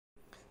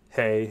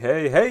Hey,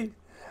 hey, hey!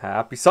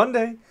 Happy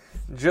Sunday!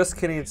 Just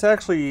kidding, it's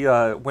actually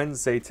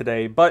Wednesday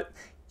today, but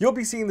you'll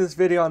be seeing this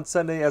video on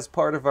Sunday as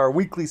part of our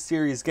weekly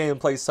series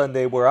Gameplay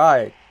Sunday where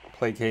I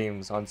play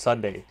games on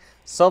Sunday.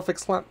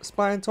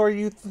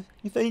 Self-explanatory, you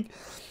think?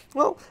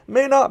 Well,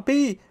 may not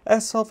be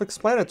as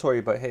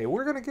self-explanatory, but hey,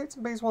 we're gonna get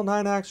some Baseball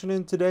 9 action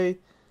in today.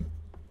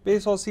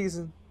 Baseball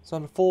season is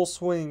on full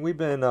swing. We've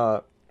been,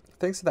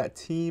 thanks to that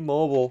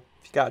T-Mobile,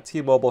 if you got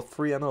T-Mobile,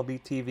 free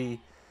MLB TV,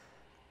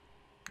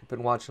 I've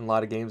been watching a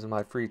lot of games in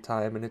my free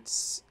time, and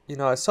it's,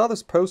 I saw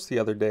this post the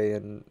other day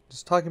and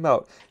just talking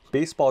about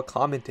baseball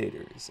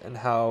commentators and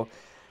how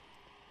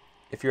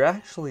if you're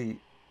actually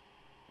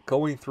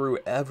going through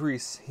every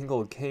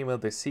single game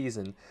of the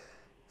season,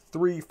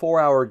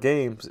 3-4 hour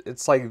games,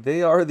 it's like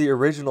they are the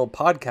original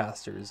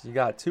podcasters. You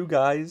got 2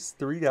 guys,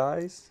 3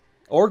 guys,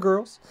 or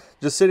girls,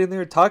 just sitting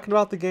there talking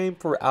about the game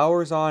for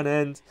hours on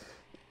end.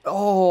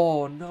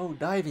 Oh, no,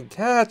 diving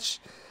catch.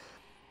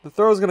 The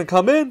throw's going to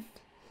come in.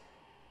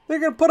 They're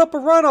going to put up a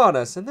run on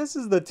us. And this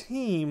is the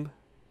team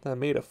that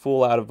made a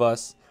fool out of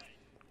us.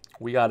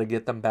 We got to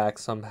get them back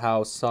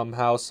somehow,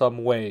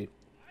 some way.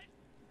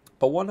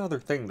 But one other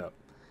thing, though,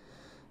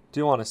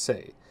 do want to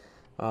say.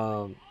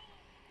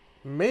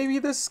 Maybe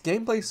this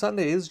Gameplay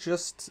Sunday is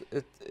just,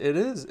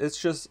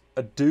 it's just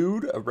a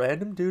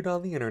random dude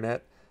on the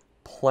internet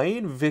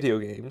playing video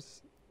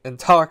games and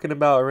talking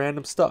about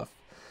random stuff.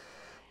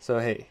 So,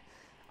 hey,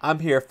 I'm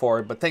here for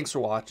it. But thanks for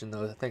watching,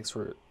 though. Thanks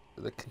for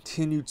the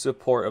continued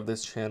support of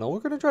this channel. We're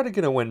going to try to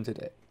get a win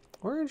today.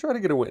 We're going to try to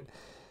get a win.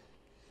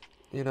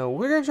 We're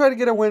going to try to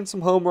get a win,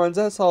 some home runs.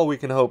 That's all we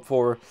can hope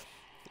for.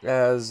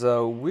 As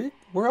we're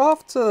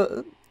off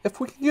to, if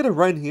we can get a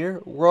run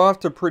here, we're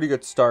off to a pretty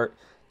good start.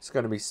 It's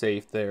going to be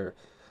safe there.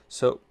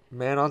 So,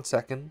 man on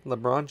second,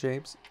 LeBron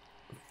James.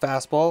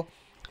 Fastball.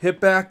 Hit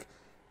back.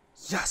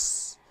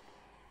 Yes!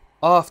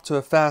 Off to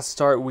a fast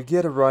start. We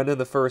get a run in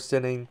the first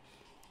inning.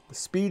 The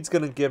speed's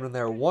going to give them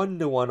there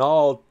 1-1,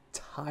 all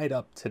tied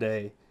up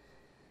today.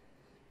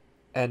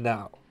 And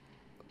now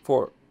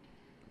for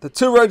the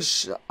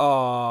 2-run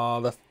oh,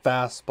 the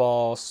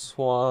fastball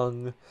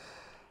swung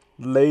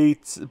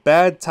late.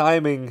 Bad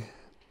timing,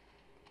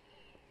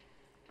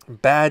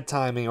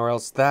 or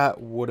else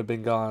that would have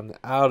been gone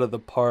out of the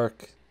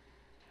park.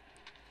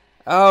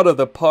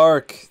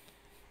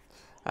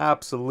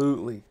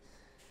 Absolutely.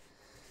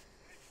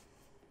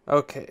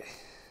 Okay.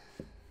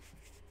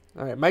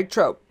 All right, Mike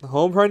Trout, the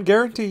home run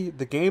guarantee,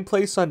 the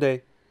Gameplay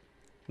Sunday.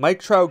 Mike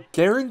Trout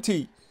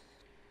guarantee.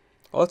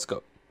 Let's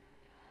go.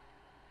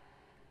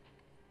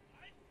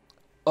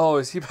 Oh,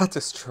 is he about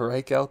to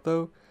strike out,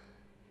 though?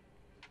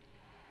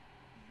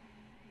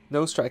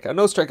 No strikeout,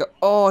 no strikeout.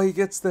 Oh, he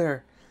gets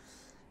there.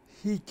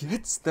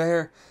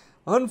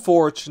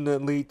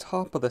 Unfortunately,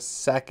 top of the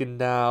second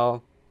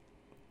now.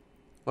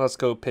 Let's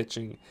go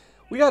pitching.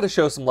 We got to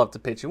show some love to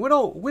pitching. We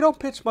don't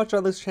pitch much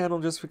on this channel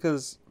just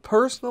because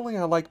personally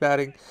I like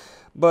batting,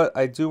 but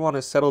I do want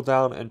to settle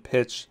down and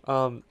pitch.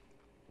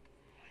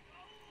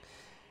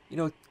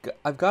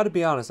 I've got to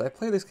be honest. I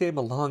played this game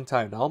a long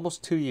time now,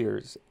 almost 2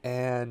 years,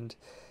 and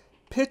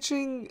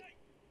pitching.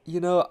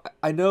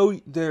 I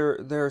know there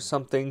are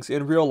some things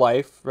in real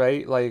life,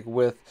 right? Like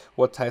with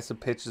what types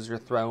of pitches you're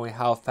throwing,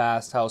 how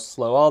fast, how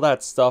slow, all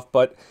that stuff.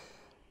 But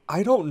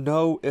I don't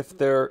know if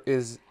there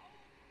is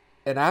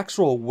an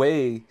actual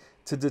way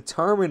to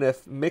determine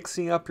if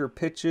mixing up your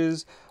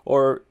pitches,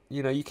 or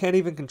you can't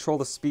even control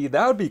the speed.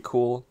 That would be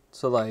cool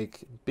to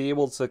like be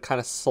able to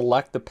kind of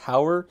select the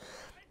power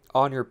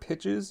on your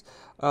pitches.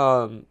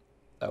 That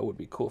would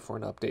be cool for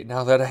an update.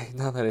 Now that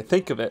I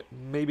think of it,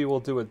 maybe we'll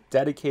do a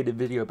dedicated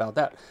video about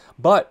that.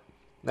 But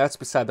that's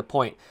beside the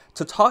point.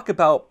 To talk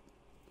about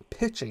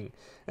pitching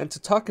and to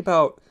talk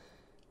about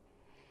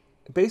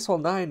Baseball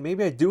 9,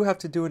 maybe I do have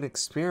to do an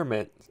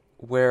experiment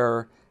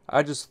where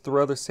I just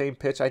throw the same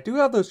pitch. I do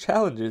have those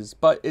challenges,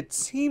 but it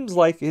seems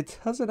like it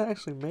doesn't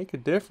actually make a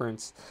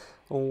difference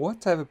on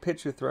what type of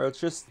pitch you throw. It's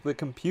just the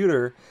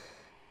computer,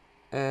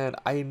 and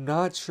I'm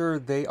not sure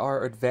they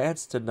are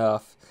advanced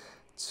enough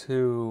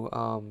to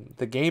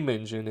the game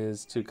engine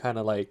is to kind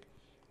of like,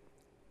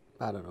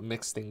 I don't know,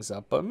 mix things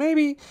up. But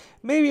maybe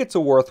it's a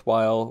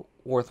worthwhile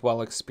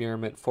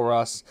experiment for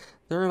us.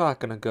 They're not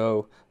gonna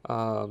go.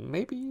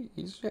 Maybe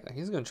he's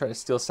gonna try to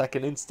steal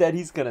second. Instead,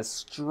 he's gonna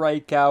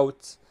strike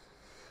out,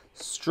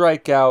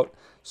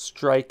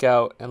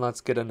 and let's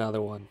get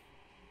another one.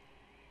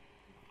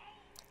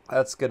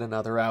 Let's get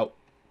another out.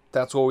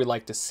 That's what we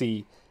like to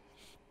see.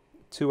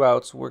 2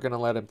 outs. We're gonna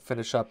let him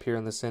finish up here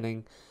in this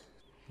inning.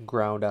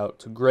 Ground out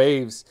to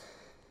Graves.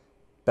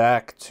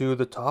 Back to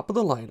the top of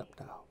the lineup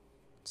now.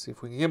 Let's see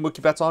if we can get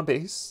Mookie Betts on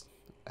base.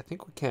 I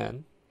think we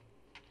can.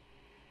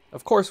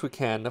 Of course we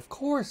can. Of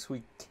course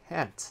we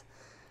can't.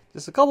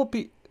 Just a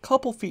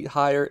couple feet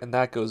higher, and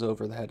that goes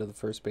over the head of the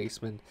first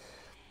baseman.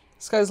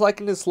 This guy's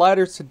liking his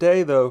sliders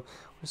today, though.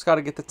 We just got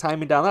to get the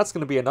timing down. That's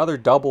going to be another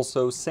double,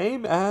 so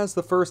same as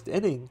the first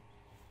inning.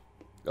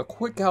 A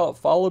quick out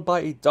followed by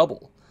a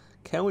double.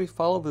 Can we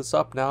follow this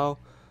up now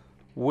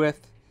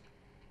with,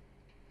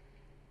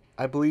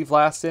 I believe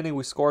last inning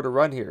we scored a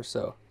run here,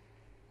 so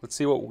Let's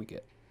see what we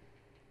get.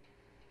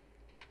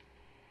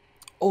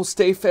 Oh,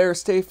 stay fair,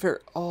 stay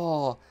fair.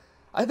 Oh,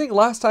 I think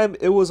last time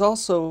it was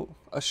also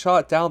a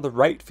shot down the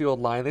right field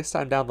line. This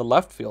time down the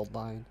left field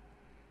line.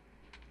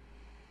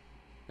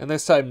 And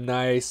this time,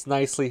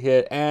 nicely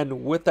hit.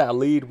 And with that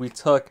lead we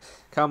took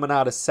coming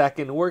out of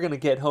second, we're going to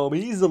get home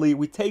easily.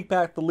 We take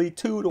back the lead.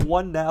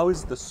 2-1 now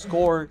is the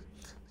score.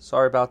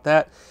 Sorry about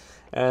that.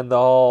 And the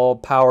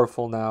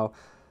all-powerful now.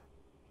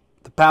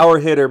 The power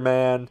hitter,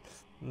 man.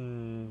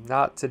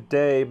 Not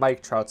today.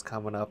 Mike Trout's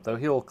coming up, though.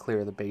 He'll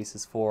clear the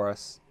bases for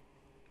us.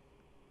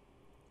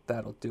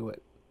 That'll do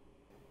it.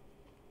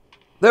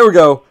 There we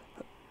go.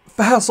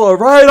 Fastball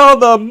right on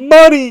the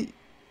money.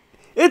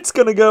 It's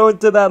going to go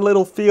into that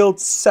little field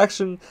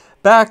section.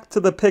 Back to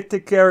the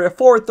picnic area.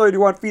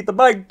 431 feet. The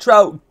Mike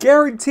Trout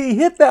guarantee.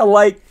 Hit that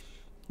like.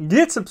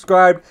 Get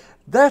subscribed.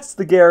 That's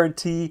the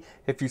guarantee.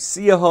 If you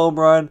see a home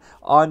run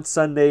on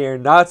Sunday, you're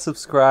not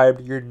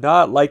subscribed, you're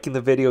not liking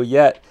the video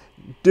yet,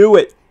 do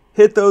it.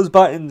 Hit those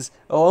buttons.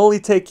 It'll only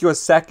take you a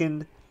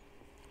second.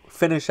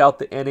 Finish out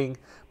the inning.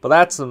 But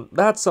that's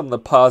some of the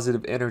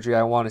positive energy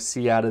I want to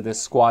see out of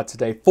this squad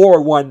today.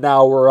 4-1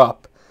 now, we're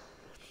up.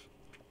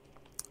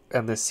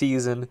 And the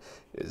season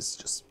is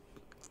just...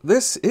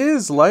 This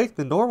is like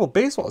the normal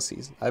baseball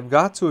season. I've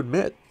got to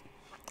admit,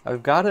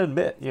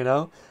 you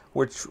know.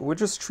 We're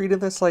just treating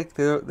this like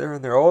they're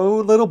in their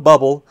own little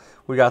bubble.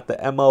 We got the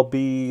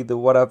MLB, the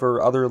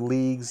whatever other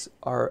leagues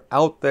are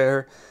out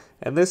there.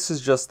 And this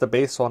is just the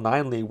Baseball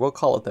 9 League. We'll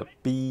call it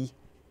the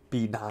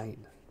BB9.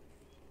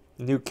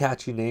 New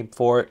catchy name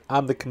for it.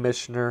 I'm the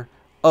commissioner,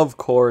 of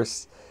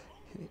course.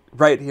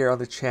 Right here on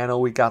the channel,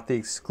 we got the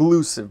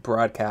exclusive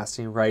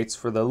broadcasting rights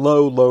for the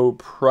low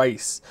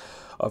price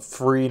of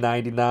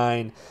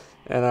 $3.99.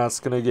 And that's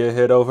going to get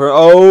hit over.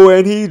 Oh,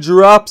 and he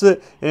drops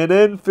it. An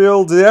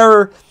infield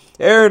error.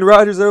 Aaron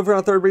Rodgers over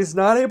on third base,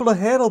 not able to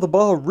handle the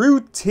ball.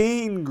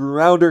 Routine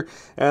grounder.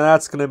 And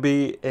that's going to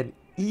be an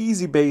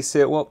easy base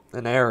hit. Well,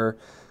 an error.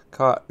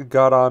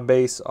 Got on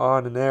base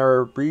on an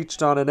error.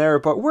 Reached on an error.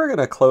 But we're going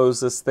to close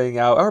this thing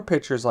out. Our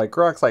pitcher's like,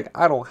 Grock's like,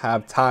 I don't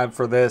have time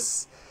for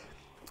this.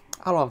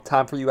 I don't have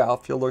time for you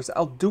outfielders.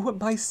 I'll do it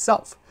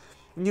myself.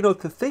 And, you know,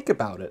 to think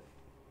about it,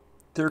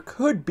 there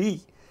could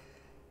be,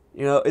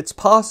 you know, it's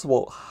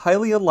possible,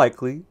 highly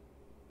unlikely,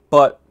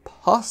 but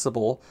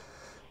possible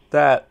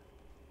that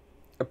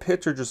a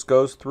pitcher just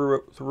goes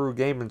through a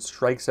game and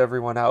strikes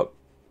everyone out,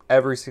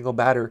 every single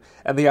batter,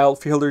 and the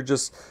outfielder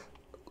just,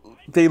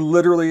 they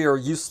literally are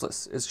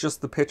useless. It's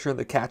just the pitcher and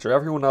the catcher.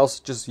 Everyone else is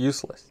just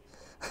useless.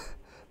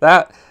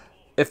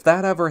 If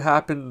that ever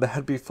happened,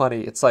 that'd be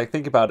funny. It's like,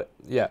 think about it.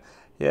 Yeah,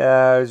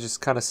 I was just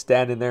kind of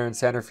standing there in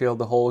center field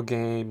the whole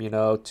game, you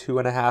know,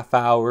 2.5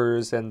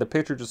 hours, and the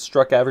pitcher just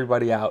struck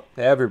everybody out.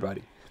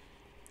 Everybody.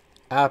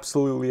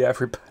 Absolutely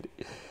everybody.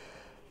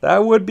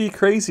 That would be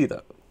crazy,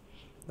 though.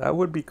 That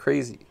would be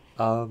crazy.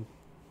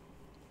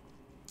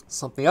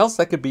 Something else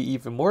that could be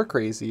even more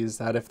crazy is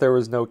that if there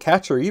was no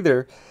catcher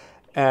either,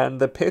 and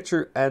the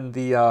pitcher and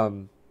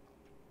the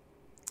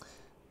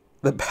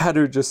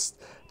batter just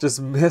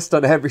missed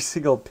on every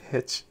single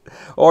pitch,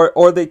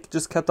 or they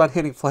just kept on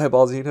hitting fly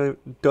balls. You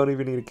don't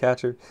even need a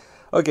catcher.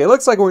 Okay,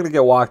 looks like we're gonna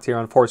get walked here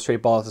on 4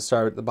 straight balls to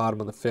start at the bottom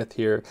of the 5th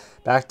here.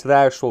 Back to the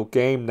actual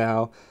game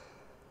now.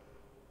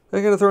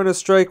 They're going to throw in a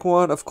strike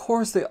one. Of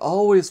course, they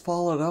always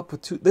follow it up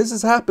with 2. This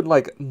has happened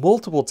like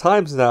multiple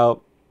times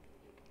now.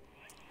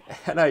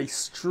 And I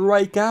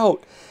strike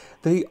out.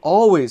 They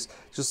always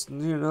just,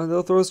 you know,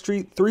 they'll throw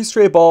 3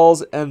 straight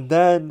balls, and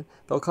then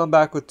they'll come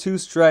back with 2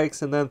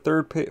 strikes, and then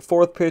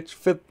 4th pitch,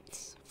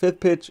 5th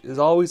pitch is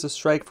always a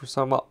strike for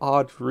some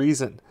odd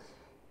reason.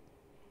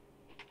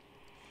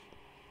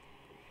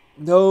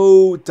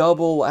 No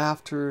double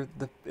after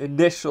the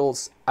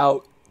initials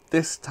out.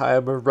 This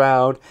time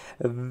around,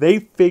 they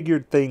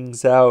figured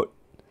things out,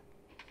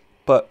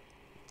 but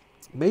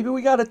maybe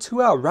we got a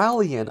 2-out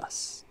rally in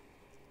us.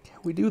 Can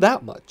we do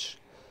that much?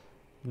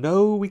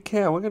 No, we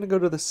can't. We're going to go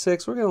to the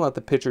 6th. We're going to let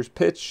the pitchers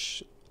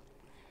pitch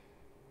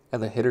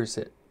and the hitters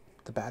hit.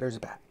 The batters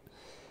bat.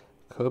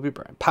 Kobe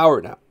Bryant. Power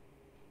now.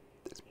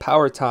 It's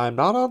power time.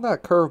 Not on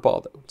that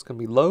curveball, though. It's going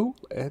to be low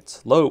and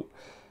slow.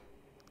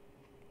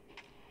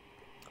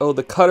 Oh,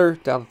 the cutter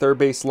down the third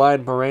base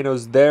line.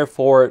 Moreno's there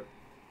for it.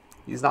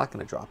 He's not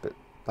going to drop it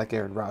like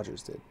Aaron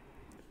Rodgers did.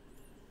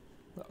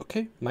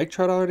 Okay, Mike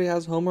Trout already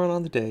has a home run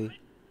on the day.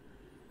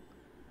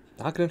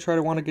 Not going to try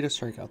to want to get a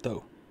strikeout,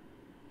 though.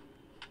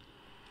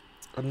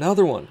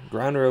 Another one.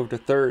 Grounder over to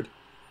third.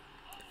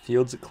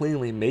 Fields it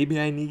cleanly. Maybe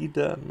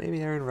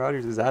maybe Aaron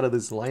Rodgers is out of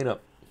this lineup.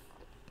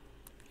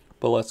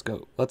 But let's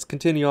go. Let's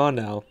continue on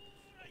now.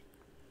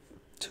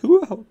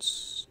 2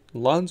 outs.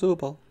 Lonzo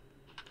Ball.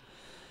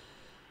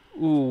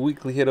 Ooh,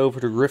 weakly hit over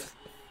to Griffith.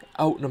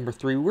 Out number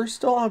 3. We're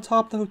still on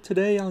top, though,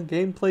 today on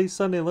Gameplay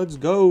Sunday. Let's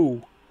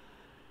go.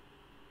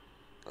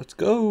 Let's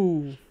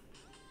go.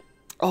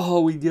 Oh,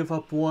 we give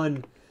up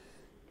 1.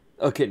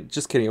 Okay,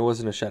 just kidding. It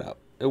wasn't a shutout.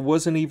 It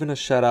wasn't even a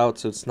shutout,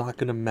 so it's not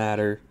going to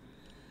matter.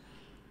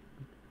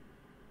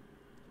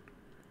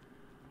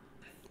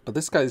 But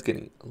this guy's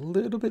getting a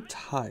little bit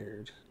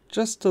tired.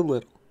 Just a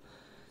little.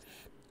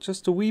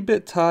 Just a wee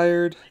bit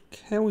tired.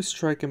 Can we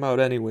strike him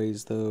out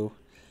anyways, though?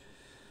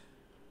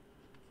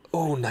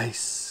 Oh,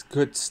 nice.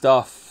 Good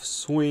stuff.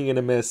 Swing and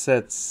a miss.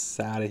 That's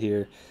out of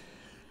here.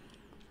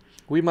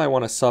 We might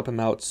want to sub him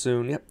out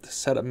soon. Yep, the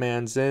setup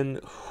man's in.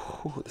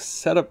 Ooh, the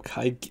setup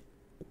guy.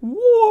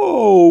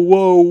 Whoa,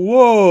 whoa,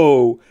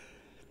 whoa.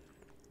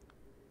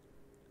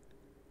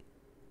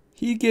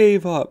 He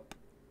gave up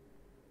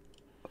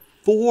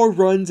 4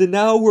 runs and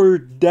now we're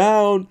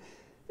down.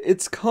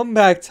 It's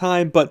comeback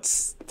time, but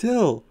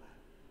still.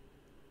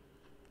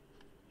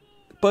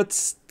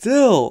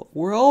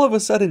 We're all of a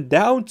sudden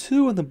down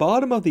 2 in the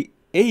bottom of the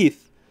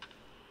 8th.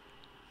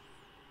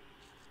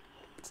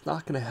 It's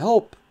not going to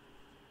help.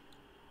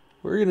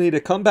 We're going to need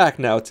a comeback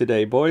now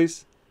today,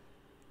 boys.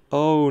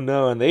 Oh,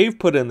 no. And they've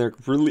put in their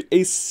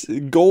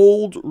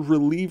gold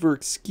reliever.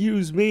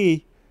 Excuse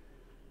me.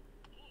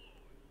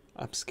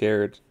 I'm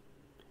scared.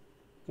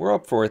 We're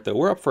up for it, though.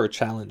 We're up for a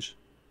challenge.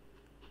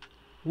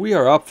 We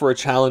are up for a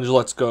challenge.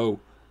 Let's go.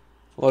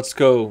 Let's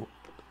go.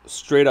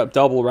 Straight up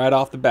double right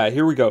off the bat.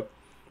 Here we go.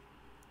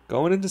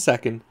 Going into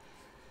second.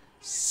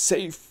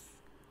 Safe.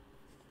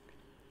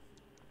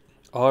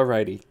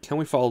 Alrighty. Can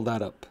we follow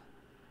that up?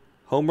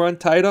 Home run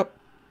tied up.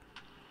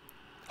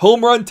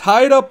 Home run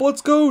tied up.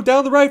 Let's go.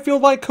 Down the right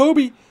field line.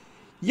 Kobe.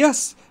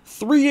 Yes.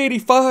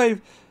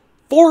 385.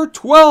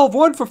 412.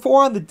 1 for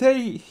 4 on the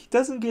day. He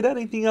doesn't get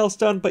anything else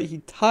done, but he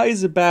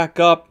ties it back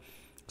up.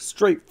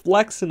 Straight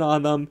flexing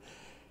on them.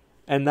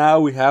 And now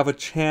we have a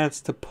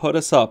chance to put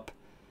us up.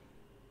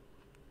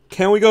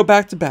 Can we go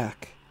back to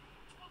back?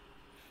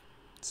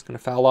 It's going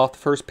to foul off the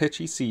first pitch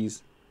he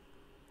sees.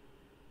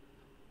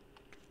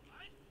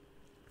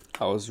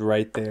 I was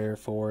right there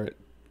for it.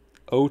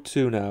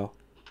 0-2 now.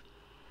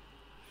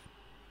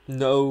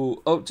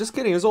 No. Oh, just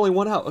kidding. There's only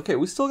 1 out. Okay,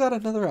 we still got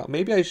another out.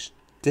 Maybe I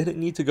didn't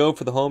need to go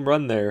for the home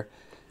run there.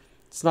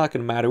 It's not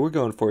going to matter. We're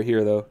going for it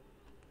here, though.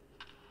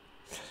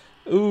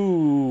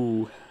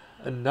 Ooh.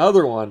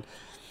 Another one.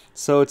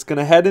 So it's going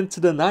to head into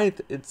the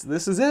 9th.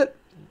 This is it.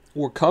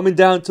 We're coming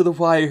down to the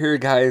wire here,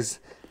 guys.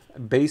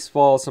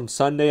 Baseball, some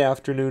Sunday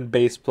afternoon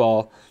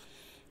baseball.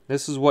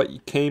 This is what you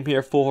came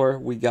here for.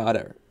 We got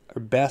our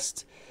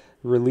best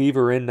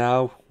reliever in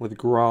now with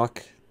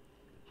Gronk.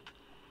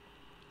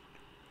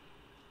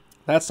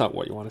 That's not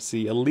what you want to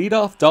see. A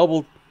leadoff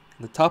double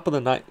in the top of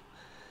the 9th.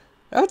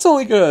 That's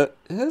only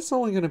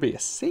gonna be a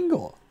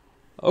single.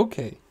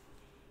 Okay.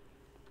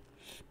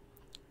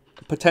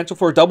 Potential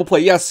for a double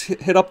play. Yes,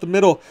 hit up the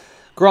middle.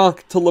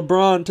 Gronk to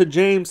LeBron to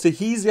James to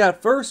Heezy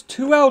at first.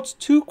 2 outs,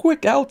 2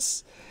 quick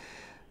outs.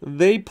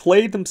 They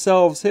played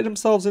themselves, hit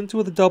themselves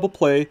into the double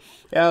play.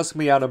 Ask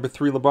me out number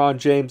 3. LeBron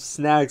James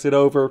snags it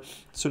over.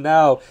 So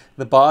now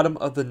the bottom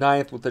of the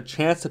 9th with a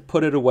chance to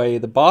put it away.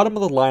 The bottom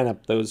of the lineup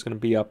though is going to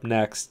be up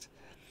next.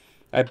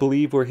 I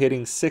believe we're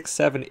hitting 6,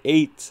 7,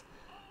 8.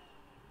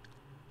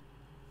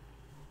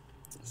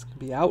 It's going to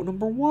be out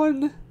number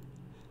 1.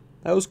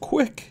 That was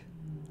quick.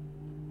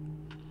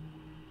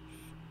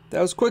 That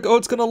was quick. Oh,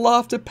 it's going to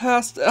loft it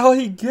past. Oh,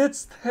 he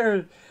gets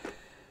there.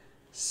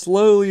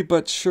 Slowly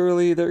but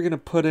surely, they're going to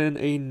put in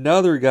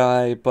another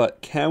guy.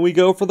 But can we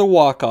go for the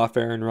walk-off,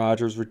 Aaron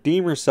Rodgers?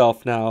 Redeem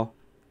yourself now.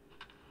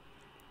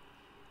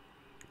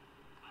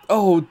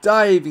 Oh,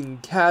 diving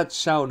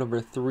catch out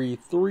number 3.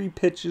 3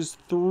 pitches,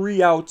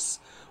 3 outs.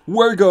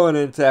 We're going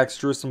into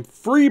extra. Some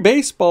free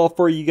baseball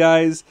for you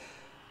guys.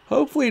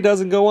 Hopefully it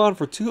doesn't go on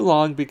for too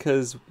long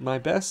because my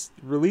best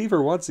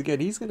reliever, once again,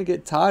 he's going to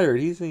get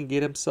tired. He's going to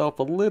get himself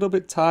a little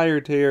bit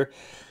tired here.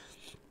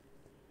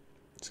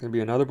 It's going to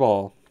be another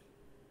ball.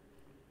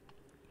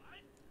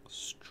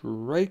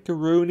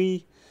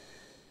 Strike-a-rooney.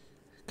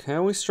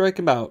 Can we strike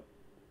him out?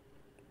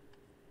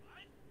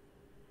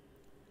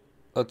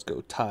 Let's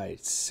go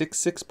tied.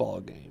 6-6 ball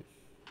game.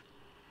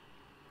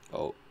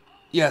 Oh,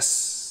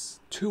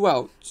 yes. 2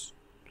 outs.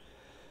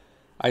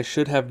 I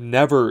should have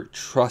never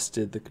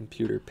trusted the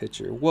computer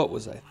pitcher. What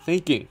was I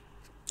thinking?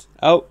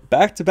 Out.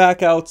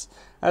 Back-to-back outs.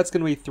 That's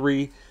going to be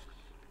 3.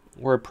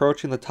 We're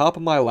approaching the top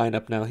of my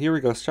lineup now. Here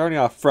we go. Starting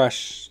off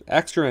fresh.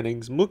 Extra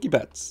innings. Mookie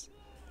Betts.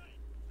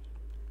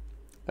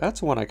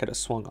 That's one I could have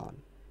swung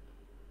on.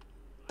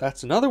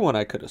 That's another one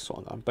I could have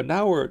swung on. But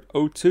now we're at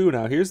 0-2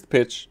 now. Here's the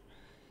pitch.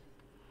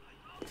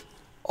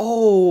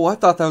 Oh, I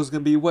thought that was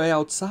going to be way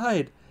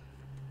outside.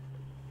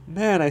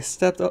 Man, I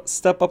step up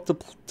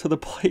to the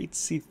plate,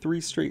 see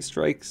 3 straight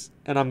strikes,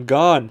 and I'm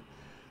gone.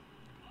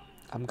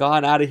 I'm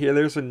gone out of here.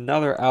 There's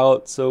another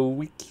out, so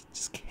we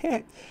just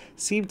can't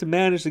seem to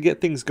manage to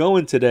get things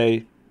going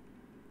today.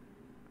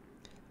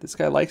 This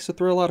guy likes to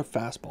throw a lot of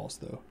fastballs,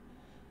 though.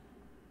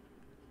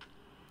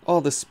 Oh,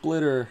 the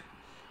splitter.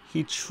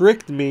 He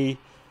tricked me.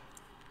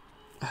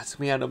 That's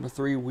me at number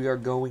 3. We are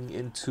going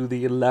into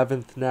the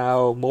 11th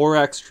now. More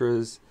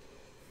extras.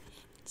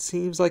 It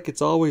seems like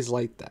it's always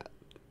like that.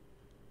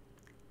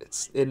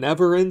 It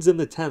never ends in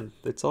the 10th.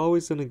 It's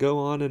always going to go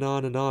on and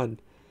on and on.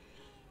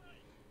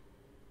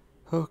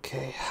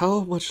 Okay,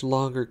 how much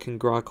longer can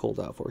Gronk hold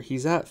out for?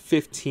 He's at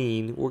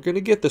 15. We're going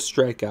to get the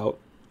strikeout.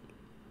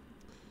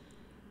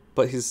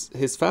 but his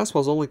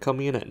fastball's only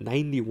coming in at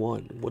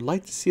 91. Would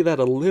like to see that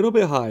a little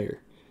bit higher.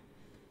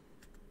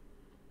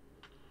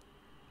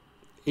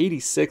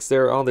 86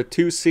 there on the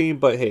 2 seam,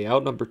 but hey,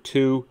 out number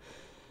 2.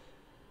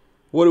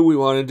 What do we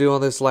want to do on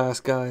this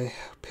last guy?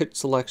 Pitch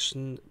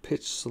selection.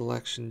 Pitch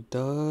selection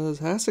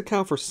has to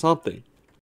count for something.